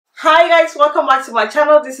Hi guys, welcome back to my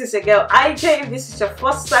channel. This is your girl IJ. If this is your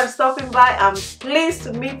first time stopping by, I'm pleased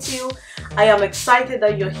to meet you. I am excited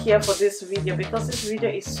that you're here for this video because this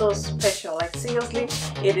video is so special. Like seriously,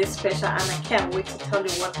 it is special and I can't wait to tell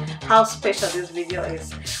you how special this video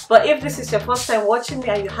is. But if this is your first time watching me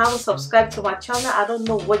and you haven't subscribed to my channel, I don't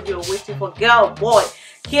know what you're waiting for. Girl, boy,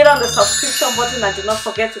 hit on the subscription button and do not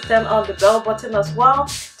forget to turn on the bell button as well,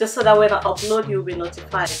 just so that when I upload you'll be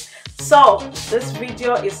notified. So this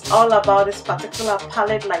video is all about this particular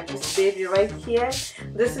palette, like this baby right here.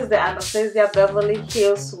 This is the Anastasia Beverly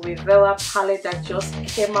Hills Riviera palette that just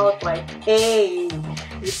came out. Like, hey,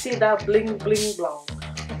 you see that bling bling blow?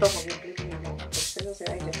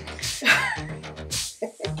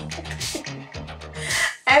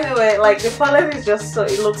 Anyway, like the palette is just so,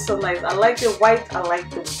 it looks so nice. I like the white, I like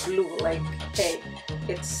the blue. Like, hey,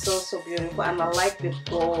 it's so beautiful, and I like the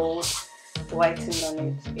gold writing on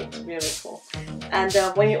it. It's beautiful. And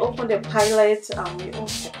when you open the palette,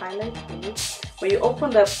 when you open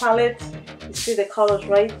the palette, you see the colors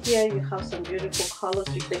right here. You have some beautiful colors.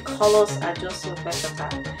 The colors are just so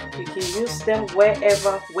versatile. You can use them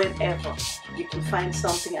wherever, whenever you can find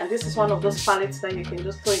something. And this is one of those palettes that you can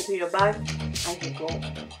just throw into your bag and you go.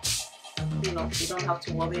 You know, you don't have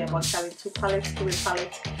to worry about carrying three palettes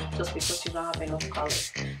just because you don't have enough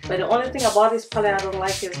colors. But the only thing about this palette I don't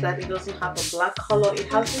like is that it doesn't have a black color.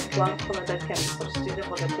 It has this brown color that can be substituted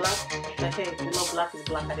for the black. But hey, you know, black is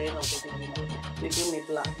black at the end of the day. You know, you do need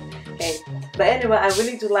black. Hey, but anyway, I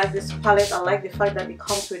really do like this palette. I like the fact that it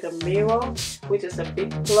comes with a mirror, which is a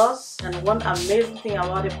big plus. And one amazing thing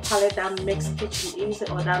about the palette that makes teaching easy,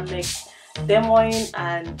 or that makes demoing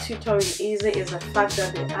and tutoring easy, is the fact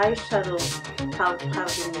that the eyeshadows have been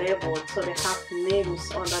labeled, so they have names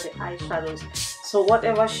under the eyeshadows. So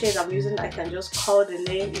whatever shade I'm using, I can just call the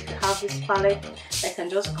name. If you have this palette, I can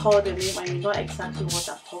just call the name and you know exactly what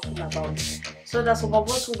I'm talking about. So there's some of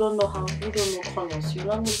us who don't know colors. You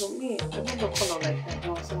don't know me, I don't know color like that.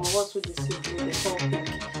 No, some of us who see blue, they call pink,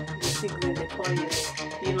 they see green, they call yellow.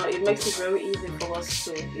 You know, it makes it very easy for us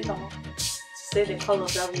to, you know, say the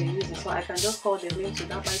colors that we're using. So I can just call the names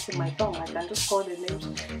without biting my tongue. I can just call the names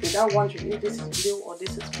without wondering if this is blue or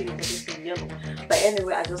this is pink or this is yellow. But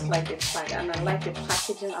anyway, I just like the fact, and I like the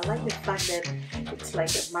packaging. I like the fact that it's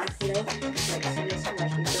like a magnet. Like seriously,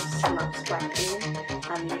 like it just snaps back in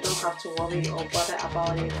and you don't have to worry or bother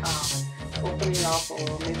about it opening up, or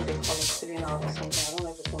maybe the color spilling out or something. I don't know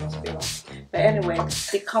if it's going to spill out. But anyway,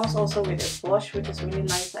 it comes also with a brush, which is really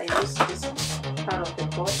nice. I use this part of the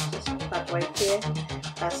brush, this part right here,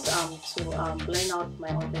 as to blend out my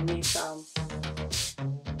underneath, to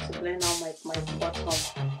blend out my bottom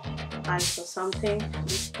eyes or something.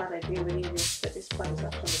 This part I didn't really use, but this part is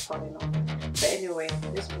actually falling off. But anyway,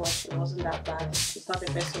 this brush, it wasn't that bad. It's not the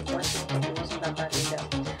best of brushes, but it wasn't that bad either.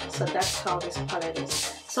 So that's how this palette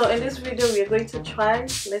is. So in this video, we are going to try,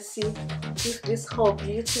 let's see if this whole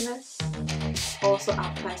beautiness also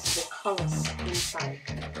applies to the colors inside.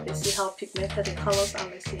 Let's see how pigmented the colors are.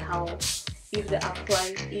 Let's see how, if they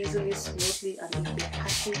apply easily, smoothly, and if they're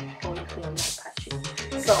patchy or if they're not patchy.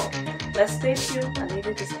 So let's stay tuned. I need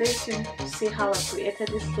you to stay tuned to see how I created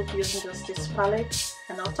this look using just this palette,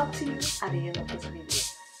 and I'll talk to you at the end of this video.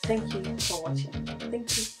 Thank you for watching. Thank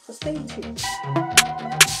you for staying tuned.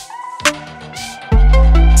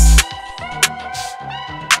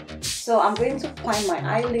 So I'm going to prime my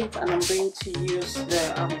eyelids, and I'm going to use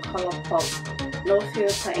the ColourPop No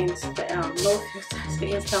Filter Instant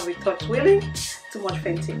Retouch. Really? Too much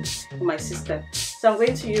fainting in my system. So I'm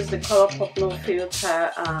going to use the ColourPop No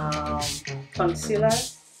Filter concealer.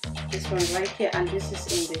 This one right here, and this is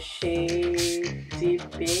in the shade Deep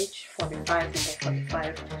Beige 45, number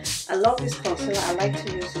 45. I love this concealer. I like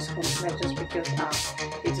to use this concealer just because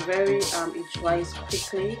it's very it dries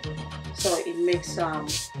quickly, so it makes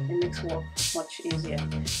work much easier.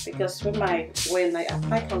 Because when I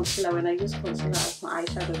apply concealer, when I use concealer as my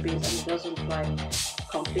eyeshadow base and it doesn't dry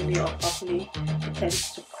completely or properly, it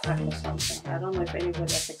tends to crack or something. I don't know if anybody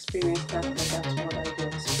has experienced that, but that's what I do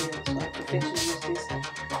experience. So I prefer to use this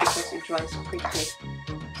because it dries quickly.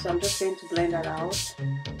 So I'm just going to blend that out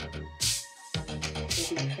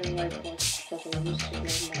with my favorite brush that I use to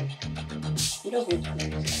blend my. I'm just going to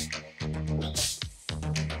blend this out.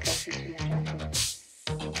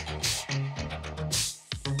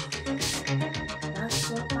 That's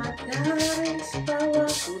what my God is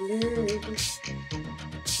powerful.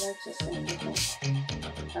 That's just something.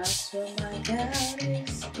 That's what my God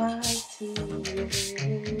is mighty.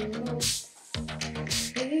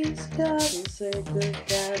 This God is a good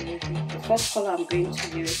God. The first color I'm going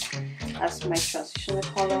to use as my transitional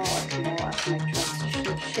color, or as my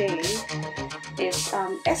transition shade, is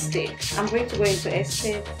Estee. I'm going to go into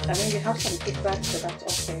Estee. I mean, you have some kickback, so that's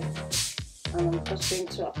okay. And I'm just going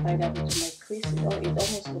to apply that into my crease. It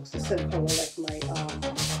almost looks the same color like my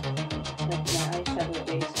eyeshadow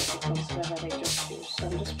base, like the concealer that I just used. So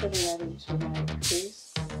I'm just putting that into my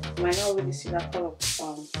crease. You might not really see that color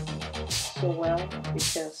so well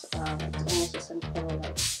because it's almost the same color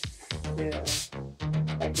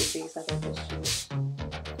like the base that I just used.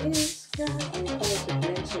 This guy, and the colors will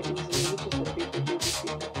blend so easily, which is a big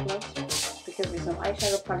secret plus, because with some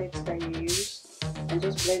eyeshadow palettes that you use and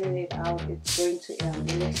just blending it out, it's going to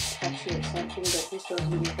look catchy or something, but this doesn't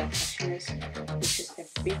need that catchiness, which is a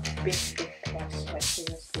big plus, like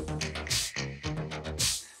seriously.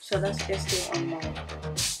 So that's just on my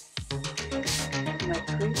crease,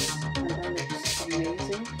 and that looks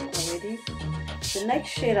amazing already. The next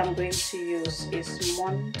shade I'm going to use is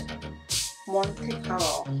Monte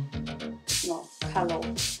Carlo. Monte Carlo.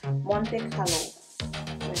 So I'm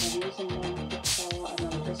using Monte Carlo, and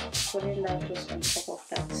I'm just putting that just on top of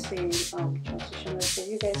that same transitioner. So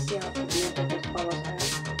you guys see how pigmented those colors are?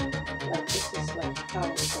 Like this is like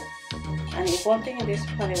powerful. And one thing in this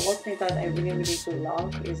palette, one thing that I really do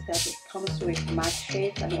love is that it comes with matte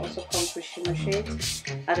shades and it also comes with shimmer shades.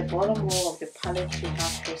 At the bottom row of the palette, you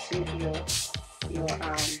have to see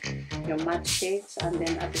your matte shades, and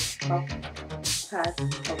then at the top part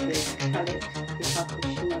of the palette, you have the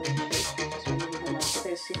shimmer shades, which is really nice. So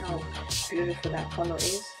you see how beautiful that color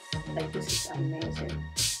is. Like, this is amazing.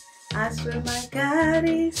 I swear my God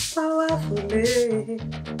is powerful.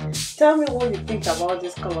 Tell me what you think about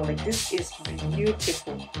this color. Like, this is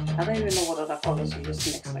beautiful. I don't even know what other colors you use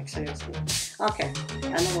next, like seriously. Okay, I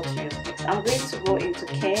know what to use next. I'm going to go into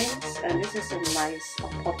Canes, and this is a nice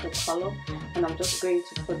purple color, and I'm just going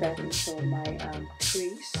to put that into my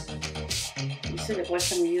crease. You see the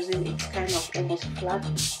brush I'm using, it's kind of almost flat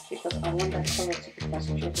because I want that color to be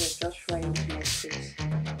concentrated just right into my crease.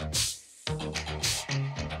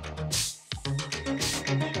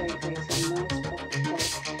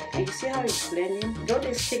 And you see how it's blending? Though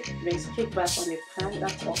there's kickback on the pan,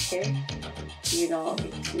 that's okay. You know,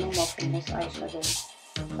 it's normal for most eyeshadow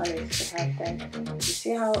palettes to have that. You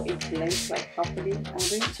see how it blends like properly? I'm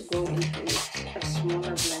going to go into a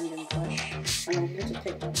smaller blending brush, and I'm going to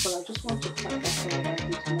take that color. I just want to pack that color right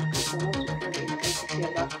into my crease. I want to feel the intensity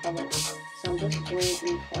of that color. So I'm just going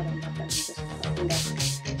in for and back and just packing that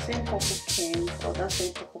same purple cane, or that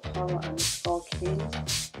same purple color, and it's called cane.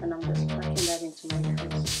 And I'm just packing that into my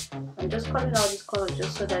crease. I'm just calling out this color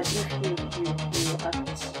just so that if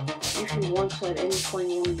you want to at any point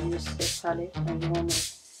you want to use this palette and you want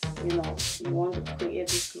to create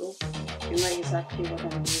this look, you know exactly what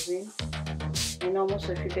I'm using. And almost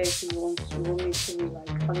if you guys you want me to be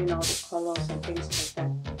like calling out the colors and things like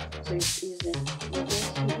that, so it's easy.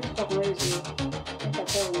 This work not easy. Like I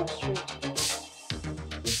tell you my street.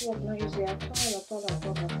 This work not easy at all.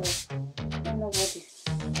 Nobody.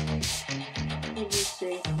 You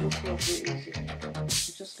say this will be easy.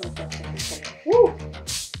 You just love that color. Woo!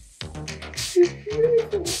 It's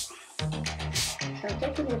beautiful. So I'm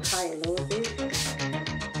taking it high a little bit,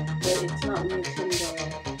 but it's not meeting the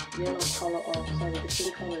yellow color or the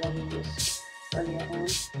pink color that we used earlier on.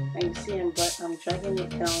 And you see I'm dragging it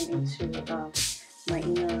down into my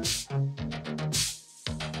inner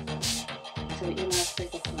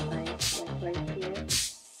aspect of my eye, like right here.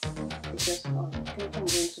 Because I think I'm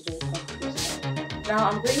going to do it like this. Now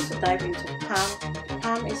I'm going to dive into Palm.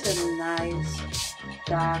 Palm is a nice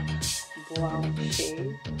dark brown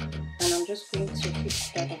shade, and I'm just going to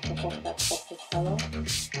hit that on top of that purple color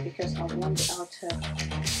because I want the outer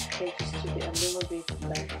edges to be a little bit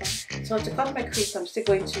darker. So to cut my crease, I'm still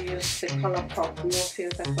going to use the Color Pop No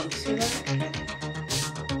Filter Concealer.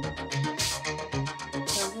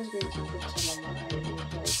 So I'm just going to put some on my eyelid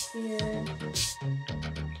right here.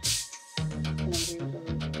 And I'm going to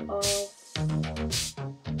lift it up.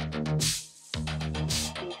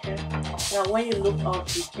 Now when you look up,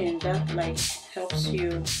 that like helps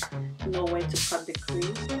you know where to cut the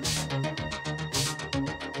crease.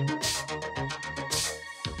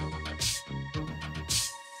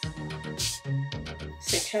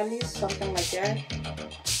 Sexually, something like that.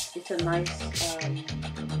 It's a nice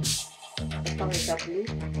the color is that blue.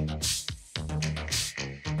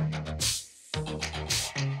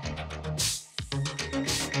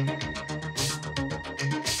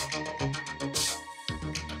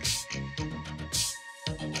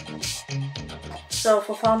 So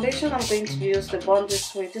for foundation, I'm going to use the Born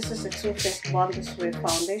This Way. This is a Too Faced Born This Way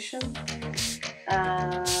foundation,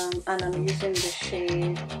 and I'm using the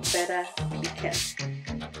shade Better Pecan.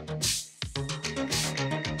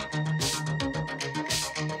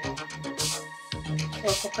 So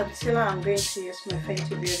for concealer, I'm going to use my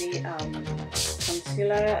Fenty Beauty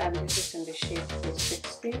concealer, and this is in the shade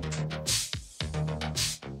 360.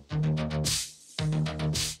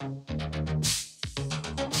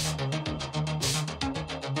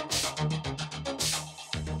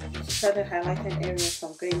 For the highlighting areas,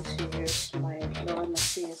 I'm going to use my Lower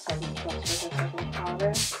Anastasia Setting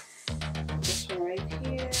powder. This one right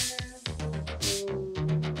here.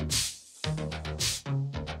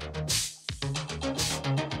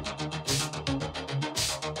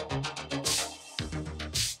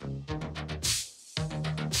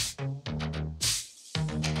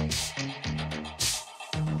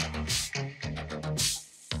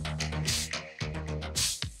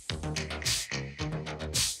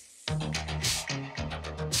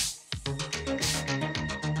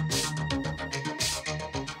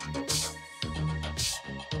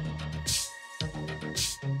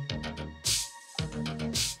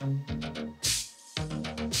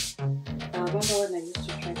 I remember when I used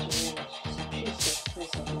to try to wear some cheese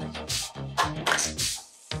place of myself.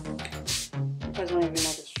 You guys don't even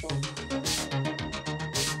know the straw.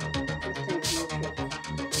 This thing is no joke.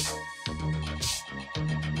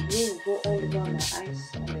 Glue will go all over my eyes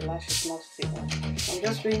and the lash is not stable. I'm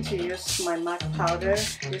just going to use my MAC powder.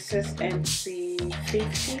 This is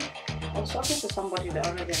NC50. I was talking to somebody the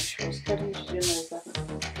other day and she was telling me she didn't know exactly.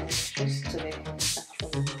 It's just today, actually.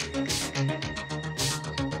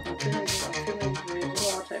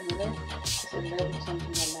 It's a level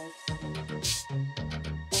something I like.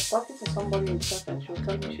 I was talking to somebody in church and she was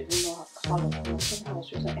telling me she didn't know her color. And I think I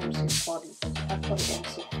was using MC40, but actually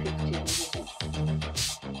MC50 I'm using.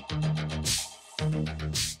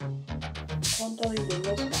 Contouring the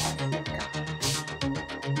nose for Africa.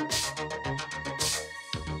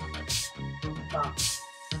 Wow.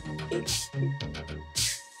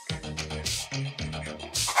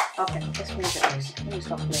 Okay, let's make the eyes. Let me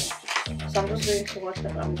stop playing. So I'm just going to watch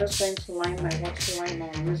it. I'm just going to line my waterline.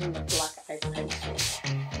 I'm using the black eye pencil.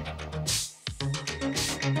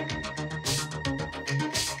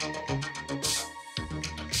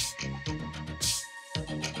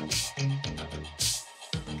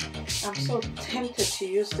 I'm so tempted to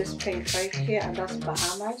use this paint right here, and that's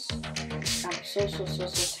Bahamas. I'm so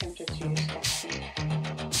tempted to use that paint.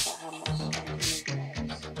 Bahamas.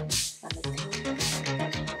 And the thing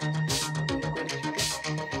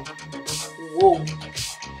whoa.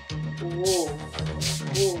 Whoa.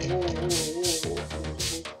 Whoa, whoa, whoa, whoa, whoa.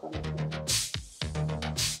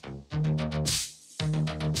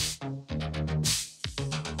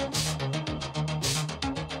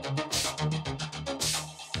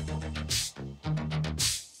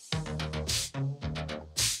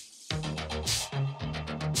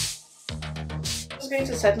 I'm going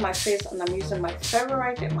to set my face, and I'm using my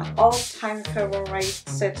favorite, my all-time favorite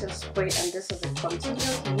setting spray, and this is a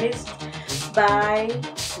Continuous Mist by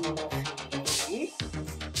Morphe.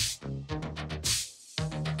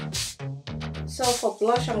 So for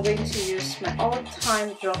blush, I'm going to use my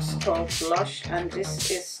all-time drugstore blush, and this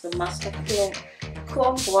is the Master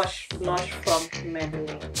Chrome Blush from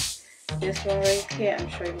Maybelline. This one right here, I'm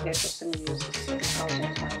sure you guys have seen me use this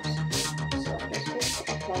 1,000 times. So I'm just going to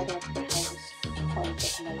apply that behind this point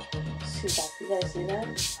of my. See that? You guys see that?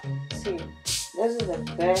 See, this is the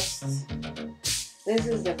best. This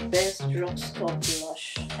is the best drugstore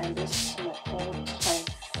blush, and this is my all-time,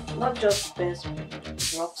 not just best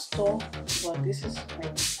drugstore, but this is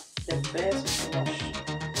the best blush.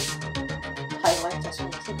 Highlighter, so I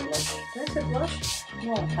say blush. Did I say blush?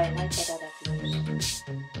 No, highlighter that I can use.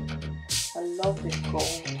 I love the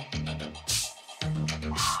gold.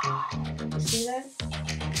 Wow. You see that?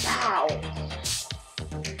 Wow.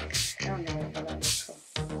 I don't know where that is from.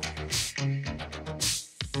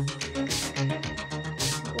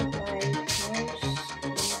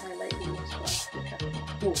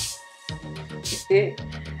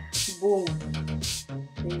 Boom.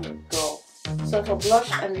 There you go. So for blush,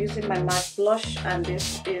 I'm using my matte blush, and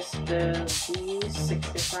this is the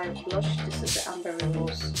B65 blush. This is the Amberry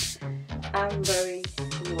Rose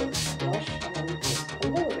blush, and I'm going to just a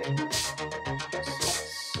little bit, just like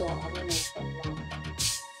so. I don't know if I'm wrong.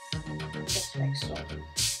 Just like so.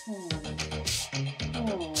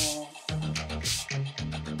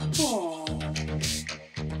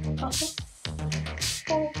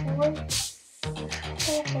 Oh boy.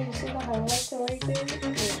 Oh, you see the highlighter right there?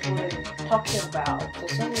 This is what I'm talking about. For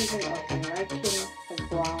some reason, I've been liking the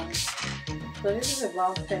brown. So this is a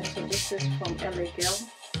brown pencil. This is from LA Girl.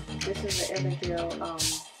 This is the LA Girl,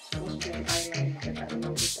 supposed to be an eyeliner, but I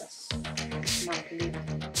know this as my lip.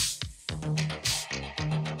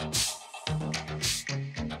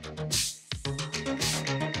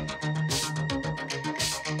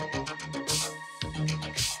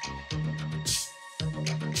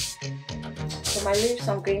 For my lips,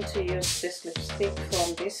 I'm going to use this lipstick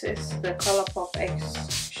from, this is the Colourpop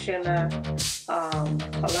X Sheila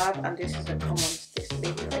collab, and this is a common, this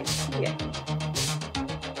lady right here.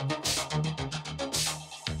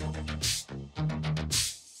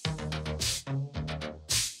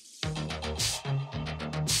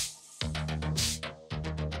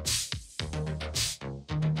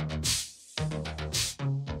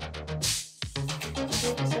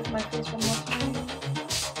 Set my face one more time.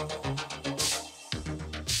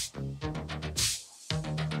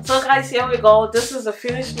 So guys, here we go. This is the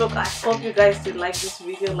finished look. I hope you guys did like this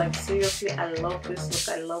video. Like seriously, I love this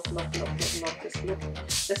look. I love this look.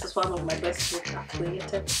 This is one of my best looks I've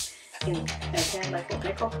created in again, like a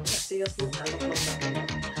makeup. Seriously, I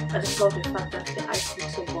love. I just love the fact that the eyes look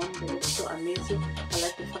so bomb, they look so amazing. I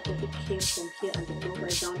like the fact that it came from here and they go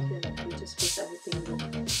right down here, like it just makes everything look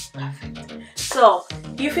perfect. So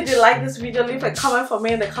if you did like this video, leave a comment for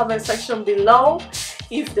me in the comment section below.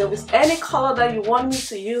 If there is any color that you want me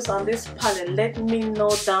to use on this palette, let me know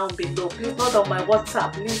down below. Please, not on my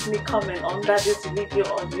WhatsApp, leave me comment under this video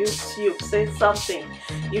on YouTube, say something.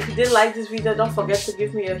 If you did like this video, don't forget to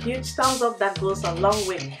give me a huge thumbs up, that goes a long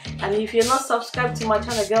way. And if you're not subscribed to my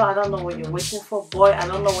channel, girl, I don't know what you're waiting for. Boy, I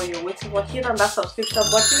don't know what you're waiting for. Hit on that subscription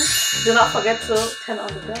button. Do not forget to turn on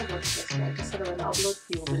the bell button, so that when I upload,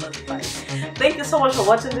 you will be notified. Thank you so much for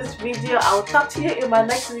watching this video. I'll talk to you in my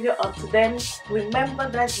next video. Until then, remember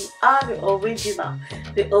that you are the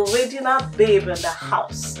original babe in the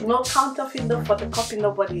house. No counterfeit, no photocopy,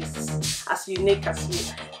 nobody is as unique as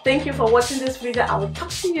you. Thank you for watching this video. I will talk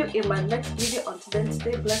to you in my next video. Until then,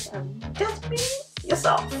 stay blessed and just be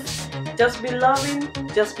yourself. Just be loving,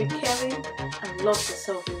 just be caring, and love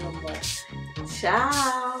yourself even more.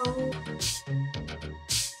 Ciao.